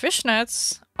some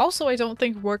fishnets. Also, I don't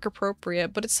think work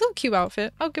appropriate, but it's still a cute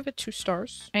outfit. I'll give it 2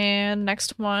 stars. And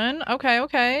next one.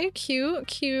 Okay.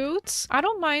 Cute. I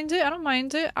don't mind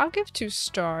it. I'll give 2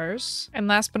 stars. And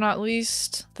last but not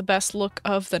least, the best look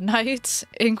of the night.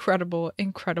 Incredible.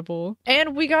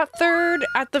 And we got 3rd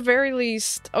at the very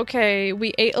least. Okay,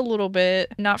 we ate a little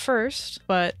bit. Not first,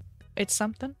 but it's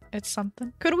something.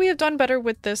 Could we have done better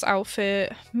with this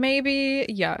outfit? Maybe,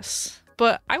 yes.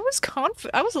 But I was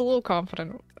a little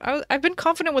confident. I've been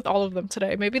confident with all of them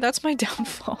today. Maybe that's my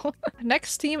downfall.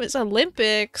 Next team is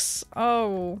Olympics.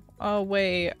 Oh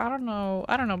wait. I don't know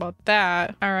about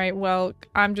that. All right, well,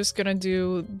 I'm just gonna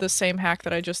do the same hack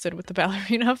that I just did with the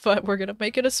ballerina, but we're gonna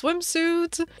make it a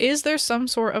swimsuit. Is there some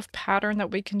sort of pattern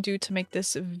that we can do to make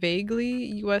this vaguely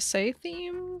USA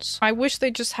themed? I wish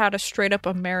they just had a straight up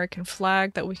American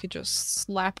flag that we could just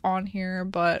slap on here,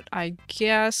 but I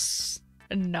guess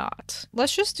not.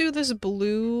 Let's just do this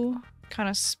blue kind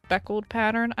of speckled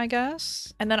pattern, I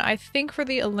guess. And then I think for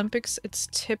the Olympics, it's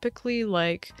typically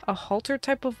like a halter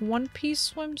type of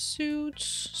one-piece swimsuit.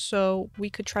 So we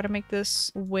could try to make this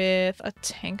with a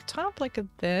tank top like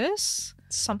this.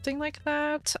 Something like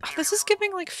that. This is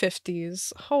giving like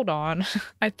 50s. Hold on.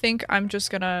 I think I'm just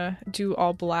gonna do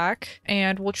all black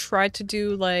and we'll try to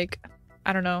do like,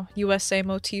 I don't know, USA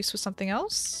motifs with something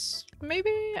else.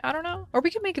 Maybe? I don't know. Or we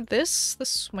can make this the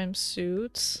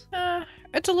swimsuit.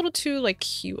 It's a little too like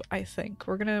cute, I think.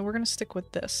 We're gonna stick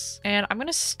with this. And I'm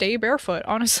gonna stay barefoot,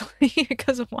 honestly,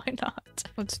 because why not?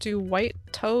 Let's do white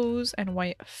toes and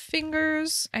white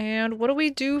fingers. And what do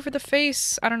we do for the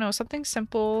face? I don't know, something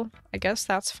simple. I guess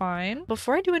that's fine.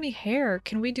 Before I do any hair,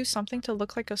 can we do something to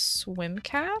look like a swim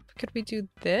cap? Could we do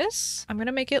this? I'm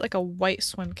gonna make it like a white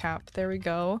swim cap. There we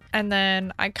go. And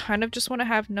then I kind of just want to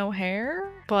have no hair,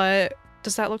 but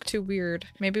does that look too weird?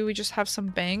 Maybe we just have some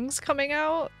bangs coming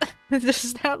out?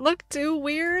 Does that look too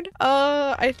weird?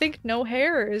 I think no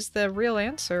hair is the real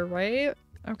answer, right?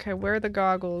 Okay, where are the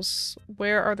goggles?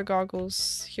 Where are the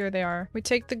goggles? Here they are. We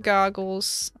take the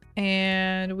goggles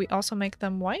and we also make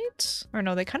them white. Or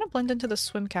no, they kind of blend into the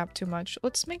swim cap too much.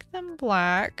 Let's make them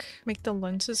black. Make the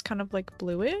lenses kind of like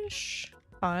bluish.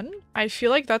 Fun. I feel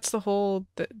like that's the whole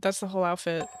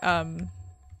outfit.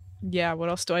 Yeah, what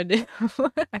else do I do?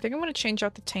 I think I'm gonna change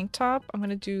out the tank top. I'm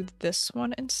gonna do this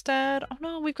one instead. Oh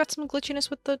no, we've got some glitchiness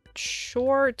with the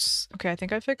shorts. Okay, I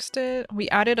think I fixed it. We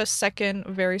added a second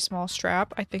very small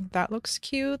strap. I think that looks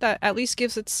cute. That at least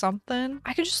gives it something.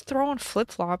 I could just throw on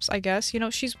flip-flops, I guess. You know,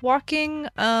 she's walking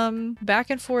back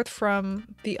and forth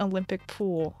from the Olympic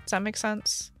pool. Does that make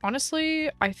sense? Honestly,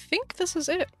 I think this is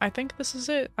it. I think this is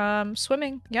it.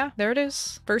 Swimming. Yeah, there it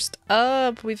is. First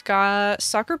up, we've got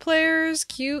soccer players.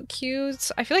 Cute.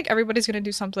 I feel like everybody's gonna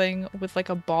do something with like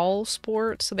a ball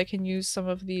sport so they can use some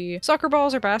of the soccer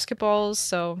balls or basketballs.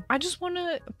 So I just want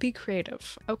to be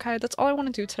creative. Okay, that's all I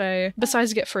want to do today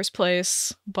besides get first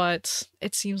place, but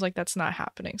it seems like that's not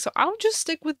happening. So I'll just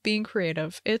stick with being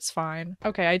creative. It's fine.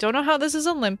 Okay, I don't know how this is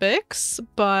Olympics,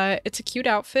 but it's a cute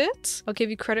outfit. I'll give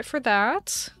you credit for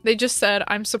that. They just said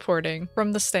I'm supporting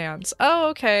from the stands. Oh,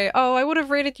 okay. Oh, I would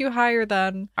have rated you higher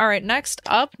then. All right, next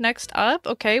up.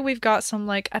 Okay, we've got some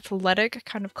like athletic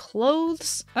kind of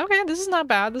clothes. Okay, this is not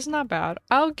bad.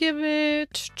 I'll give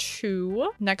it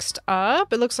 2. Next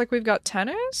up, it looks like we've got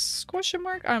tennis? Question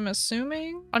mark, I'm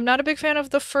assuming. I'm not a big fan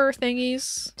of the fur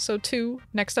thingies, so 2.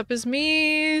 Next up is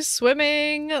me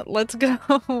swimming. Let's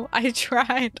go. I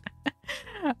tried.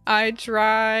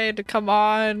 Come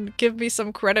on, give me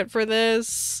some credit for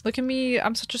this. Look at me,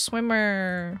 I'm such a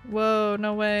swimmer. Whoa,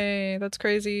 no way, that's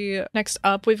crazy. Next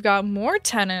up, we've got more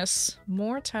tennis.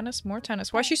 More tennis.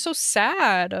 Why is she so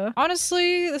sad?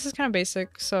 Honestly, this is kind of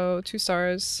basic, so 2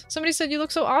 stars. Somebody said you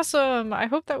look so awesome. I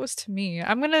hope that was to me.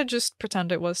 I'm gonna just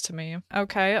pretend it was to me.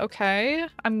 Okay.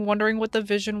 I'm wondering what the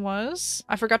vision was.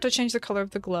 I forgot to change the color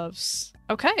of the gloves.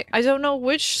 Okay, I don't know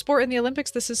which sport in the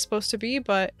Olympics this is supposed to be,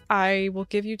 but I will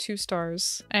give you 2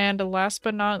 stars. And last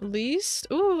but not least,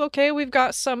 ooh, okay, we've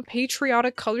got some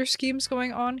patriotic color schemes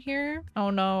going on here.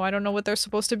 Oh no, I don't know what they're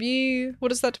supposed to be. What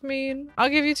does that mean? I'll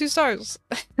give you 2 stars.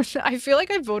 I feel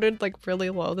like I voted like really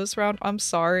low this round. I'm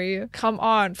sorry. Come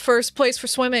on, first place for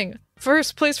swimming.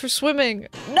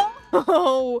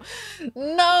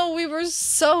 No, we were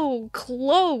so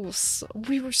close.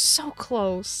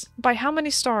 By how many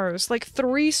stars? Like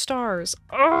 3 stars.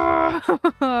 Ugh.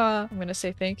 I'm gonna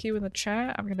say thank you in the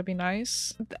chat. I'm gonna be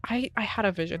nice. I had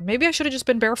a vision. Maybe I should have just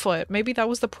been barefoot. Maybe that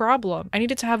was the problem. I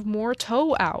needed to have more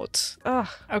toe out. Ugh.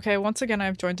 Okay, once again,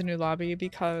 I've joined a new lobby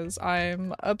because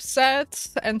I'm upset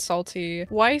and salty.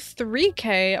 Why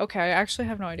 3K? Okay, I actually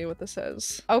have no idea what this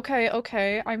is.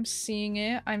 Okay, I'm seeing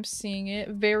it.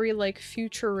 Very like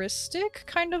futuristic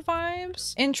kind of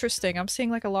vibes. Interesting. I'm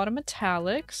seeing like a lot of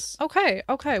metallics. Okay,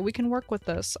 we can work with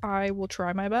this. I will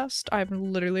try my best. I've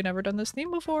literally never done this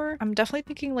theme before. I'm definitely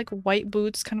thinking like white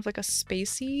boots, kind of like a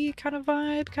spacey kind of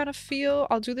vibe, kind of feel.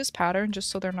 I'll do this pattern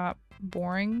just so they're not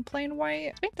boring plain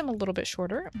white. Make them a little bit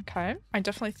shorter. Okay, I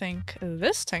definitely think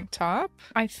this tank top.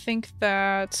 I think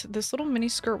that this little mini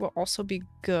skirt will also be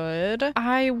good.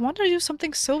 I want to do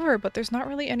something silver, but there's not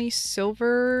really any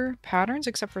silver patterns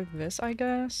except for this, I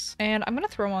guess. And I'm gonna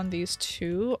throw on these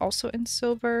 2 also in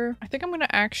silver. I think I'm gonna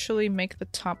actually make the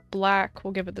top black.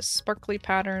 We'll give it the sparkly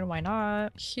pattern. Why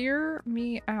not? Hear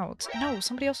me out. No,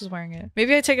 somebody else is wearing it.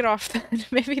 Maybe I take it off then.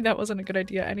 Maybe that wasn't a good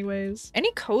idea anyways.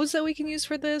 Any codes that we can use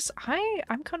for this?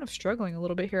 I'm kind of struggling a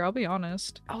little bit here, I'll be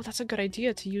honest. Oh, that's a good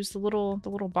idea to use the little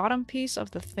bottom piece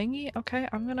of the thingy. Okay,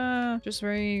 I'm gonna just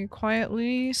very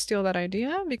quietly steal that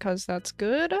idea because that's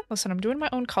good. Listen, I'm doing my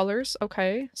own colors,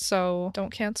 okay? So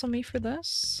don't cancel me for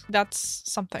this. That's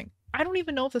something. I don't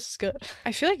even know if this is good.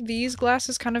 I feel like these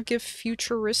glasses kind of give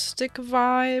futuristic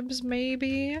vibes,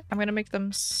 maybe. I'm gonna make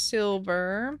them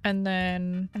silver. And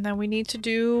then we need to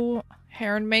do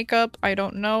hair and makeup. I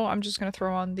don't know. I'm just gonna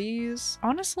throw on these.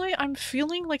 Honestly, I'm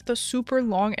feeling like the super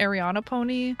long Ariana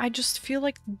pony. I just feel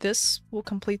like this will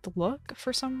complete the look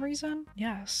for some reason.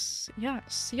 Yes.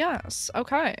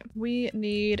 Okay. We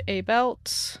need a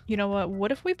belt. You know what?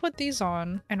 What if we put these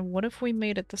on? And what if we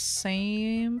made it the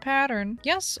same pattern?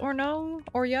 Yes or no?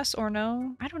 Or yes or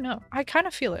no? I don't know. I kind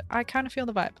of feel it. I kind of feel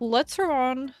the vibe. Let's throw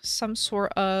on some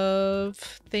sort of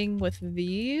thing with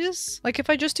these. Like if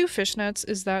I just do fishnets,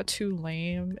 is that too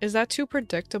lame? Is that too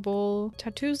predictable?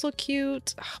 Tattoos look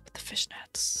cute. Ugh, but the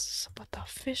fishnets. But the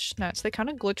fishnets. They kind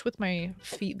of glitch with my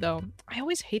feet though. I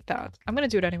always hate that. I'm gonna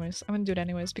do it anyways. I'm gonna do it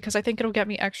anyways because I think it'll get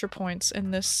me extra points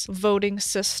in this voting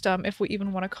system, if we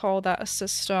even want to call that a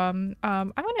system.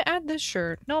 I'm gonna add this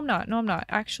shirt. No, I'm not. No, I'm not.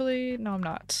 Actually, no, I'm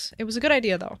not. It was a good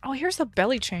idea though. Oh, here's the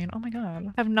belly chain. Oh my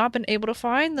god. I've not been able to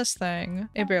find this thing.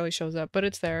 It barely shows up, but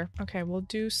it's there. Okay, we'll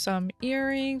do some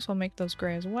earrings. We'll make those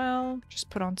gray as well. Just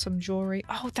put on some jewelry.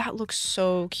 Oh, that looks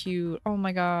so cute. Oh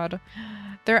my god.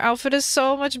 Their outfit is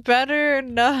so much better.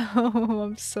 No,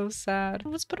 I'm so sad.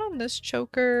 Let's put on this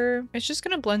choker. It's just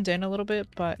gonna blend in a little bit,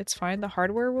 but it's fine. The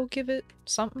hardware will give it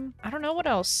something. I don't know what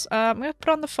else. I'm gonna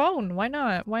put on the phone. Why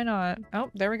not? Why not? Oh,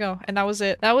 there we go. And that was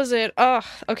it. That was it. Ugh.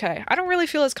 Okay. I don't really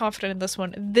feel as confident in this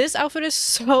one. This outfit is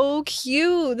so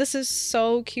cute. This is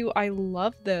so cute. I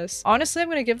love this. Honestly, I'm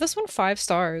gonna give this one 5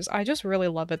 stars. I just really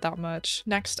love it that much.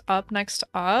 Next up, next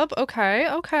up. Okay,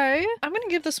 okay. I'm gonna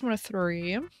give this one a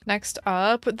 3. Next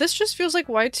up. This just feels like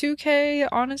Y2K,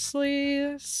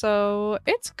 honestly. So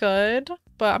it's good,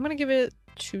 but I'm gonna give it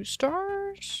 2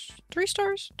 stars. 3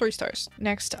 stars? 3 stars.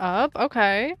 Next up.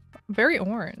 Okay. Very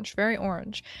orange. Very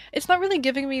orange. It's not really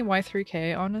giving me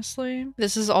Y3K, honestly.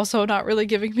 This is also not really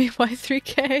giving me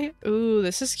Y3K. Ooh,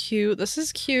 this is cute. This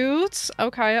is cute.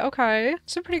 Okay, okay.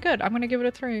 So pretty good. I'm gonna give it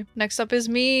a 3. Next up is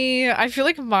me. I feel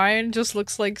like mine just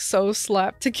looks like so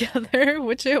slapped together,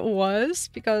 which it was,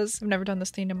 because I've never done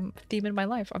this theme in my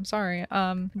life. I'm sorry.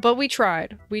 But we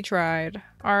tried. We tried.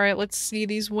 All right, let's see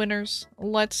these winners.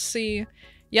 Let's see.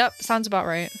 Yep, sounds about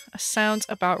right. Sounds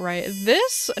about right.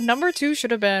 This number 2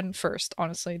 should have been first,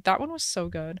 honestly. That one was so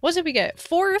good. What did we get?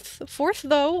 Fourth. Fourth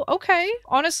though. Okay.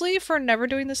 Honestly, for never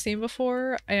doing this theme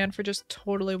before and for just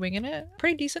totally winging it,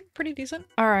 pretty decent. Pretty decent.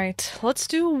 All right, let's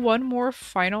do one more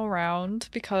final round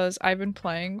because I've been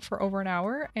playing for over an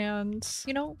hour and,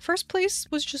 you know, first place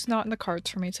was just not in the cards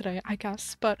for me today, I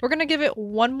guess. But we're gonna give it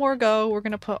one more go. We're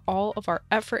gonna put all of our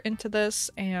effort into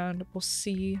this and we'll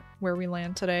see where we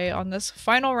land today on this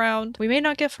final round. We may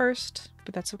not get first,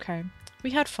 but that's okay. We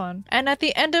had fun. And at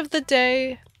the end of the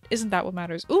day, isn't that what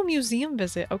matters? Ooh, museum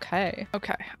visit. Okay.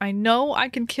 Okay. I know I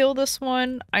can kill this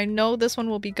one. I know this one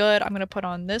will be good. I'm gonna put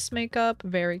on this makeup.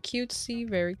 Very cutesy.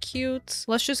 Very cute.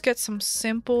 Let's just get some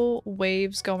simple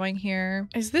waves going here.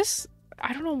 Is this...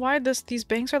 I don't know why these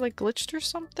bangs are like glitched or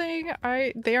something.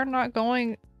 They are not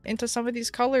going into some of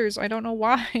these colors. I don't know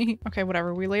why. Okay,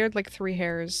 whatever. We layered like 3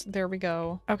 hairs. There we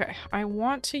go. Okay, I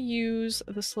want to use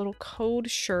this little code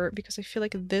shirt because I feel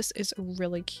like this is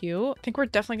really cute. I think we're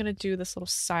definitely gonna do this little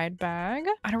side bag.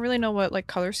 I don't really know what like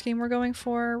color scheme we're going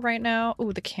for right now.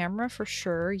 Ooh, the camera for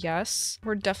sure. Yes.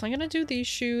 We're definitely gonna do these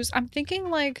shoes. I'm thinking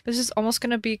like this is almost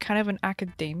gonna be kind of an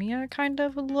academia kind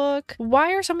of look.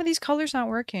 Why are some of these colors not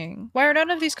working? Why are none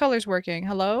of these colors working?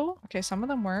 Hello? Okay, some of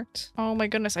them worked. Oh my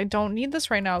goodness, I don't need this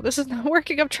right now. This is not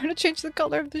working. I'm trying to change the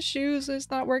color of the shoes.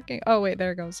 It's not working. Oh wait,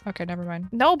 there it goes. Okay, never mind.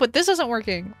 No, but this isn't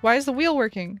working. Why is the wheel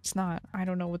working? It's not. I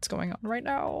don't know what's going on right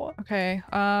now. Okay,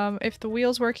 if the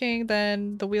wheel's working,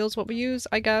 then the wheel's what we use,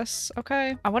 I guess.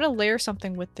 Okay. I want to layer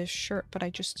something with this shirt, but I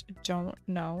just don't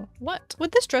know. What?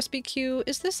 Would this dress be cute?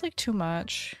 Is this like too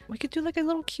much? We could do like a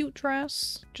little cute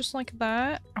dress, just like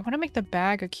that. I want to make the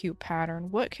bag a cute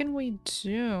pattern. What can we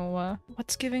do?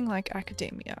 What's giving like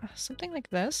academia? Something like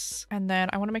this. And then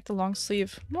I want to make the long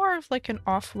sleeve more of like an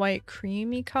off-white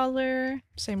creamy color.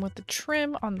 Same with the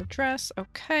trim on the dress.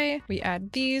 Okay, we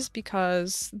add these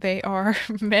because they are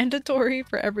mandatory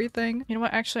for everything. You know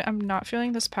what, actually I'm not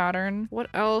feeling this pattern. What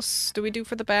else do we do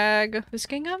for the bag? This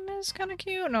gingham is kind of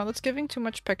cute. No, that's giving too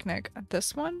much picnic.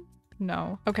 This one?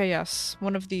 No. Okay, yes.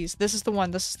 One of these. This is the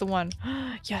one. This is the one.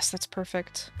 Yes, that's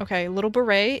perfect. Okay, little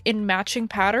beret in matching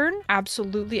pattern.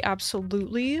 Absolutely,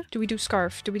 absolutely. Do we do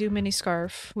scarf? Do we do mini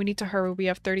scarf? We need to hurry. We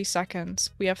have 30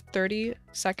 seconds. We have 30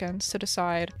 seconds to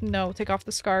decide. No, take off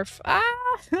the scarf. Ah,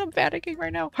 I'm panicking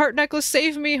right now. Heart necklace,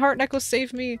 save me. Heart necklace,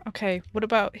 save me. Okay, what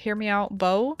about, hear me out,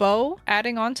 bow? Bow?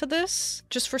 Adding on to this?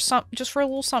 Just for a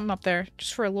little something up there.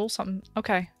 Just for a little something.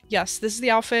 Okay. Yes, this is the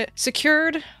outfit.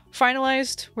 Secured.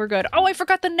 Finalized. We're good. Oh, I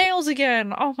forgot the nails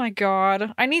again. Oh my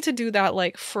god. I need to do that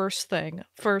like first thing.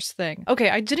 First thing. Okay,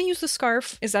 I didn't use the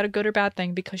scarf. Is that a good or bad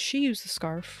thing? Because she used the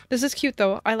scarf. This is cute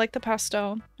though. I like the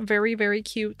pastel. Very, very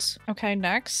cute. Okay,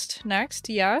 next. Next.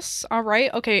 Yes. All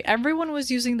right. Okay, everyone was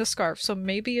using the scarf, so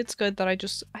maybe it's good that I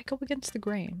go against the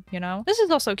grain, you know? This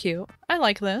is also cute. I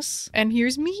like this. And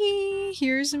here's me.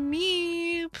 Here's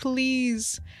me.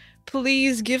 Please.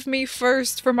 Please give me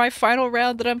first for my final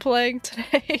round that I'm playing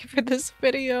today for this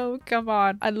video. Come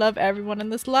on. I love everyone in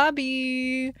this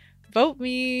lobby. Vote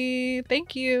me.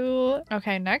 Thank you.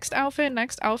 Okay, next outfit,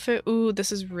 next outfit. Ooh,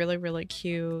 this is really, really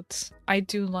cute. I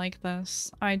do like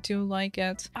this. I do like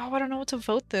it. Oh, I don't know what to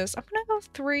vote this. I'm gonna go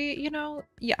 3, you know?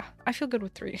 Yeah, I feel good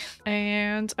with 3.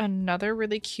 And another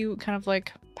really cute kind of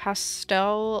like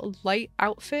pastel light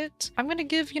outfit. I'm gonna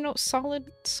give, you know,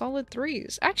 solid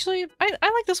 3s. Actually, I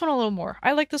like this one a little more.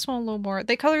 I like this one a little more.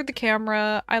 They colored the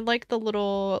camera. I like the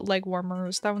little leg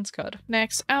warmers. That one's good.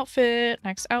 Next outfit,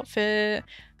 next outfit.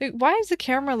 Wait, why is the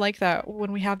camera like that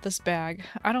when we have this bag?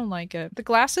 I don't like it. The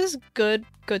glasses, good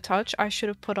touch. I should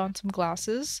have put on some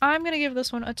glasses. I'm gonna give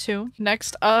this one a 2.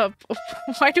 Next up,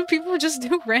 why do people just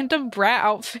do random brat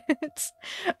outfits?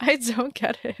 I don't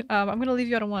get it. I'm gonna leave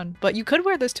you at a 1, but you could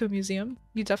wear this to a museum.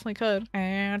 You definitely could.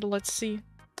 And let's see.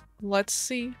 Let's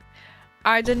see.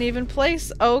 I didn't even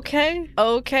place. Okay.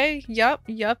 Okay. Yup.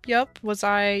 Was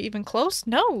I even close?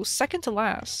 No. Second to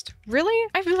last. Really?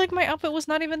 I feel like my outfit was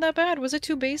not even that bad. Was it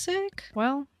too basic?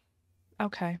 Well,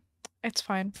 okay. It's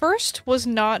fine. First was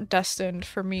not destined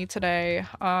for me today.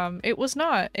 It was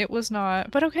not.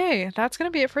 But okay, that's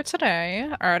gonna be it for today.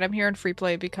 Alright, I'm here in free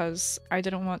play because I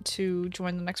didn't want to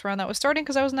join the next round that was starting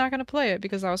because I was not gonna play it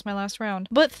because that was my last round.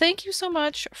 But thank you so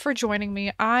much for joining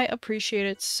me. I appreciate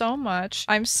it so much.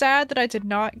 I'm sad that I did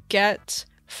not get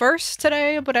first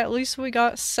today, but at least we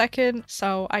got second,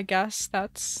 so I guess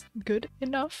that's good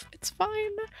enough. It's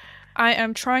fine. I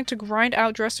am trying to grind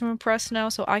out Dress to Impress now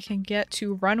so I can get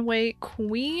to Runway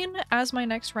Queen as my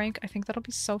next rank. I think that'll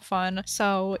be so fun.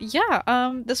 So yeah,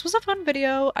 this was a fun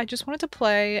video. I just wanted to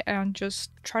play and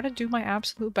just try to do my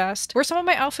absolute best. Were some of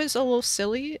my outfits a little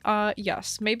silly?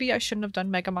 Yes. Maybe I shouldn't have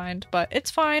done Megamind, but it's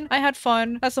fine. I had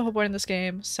fun. That's the whole point of this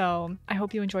game. So I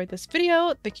hope you enjoyed this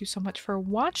video. Thank you so much for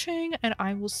watching, and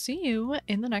I will see you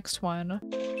in the next one.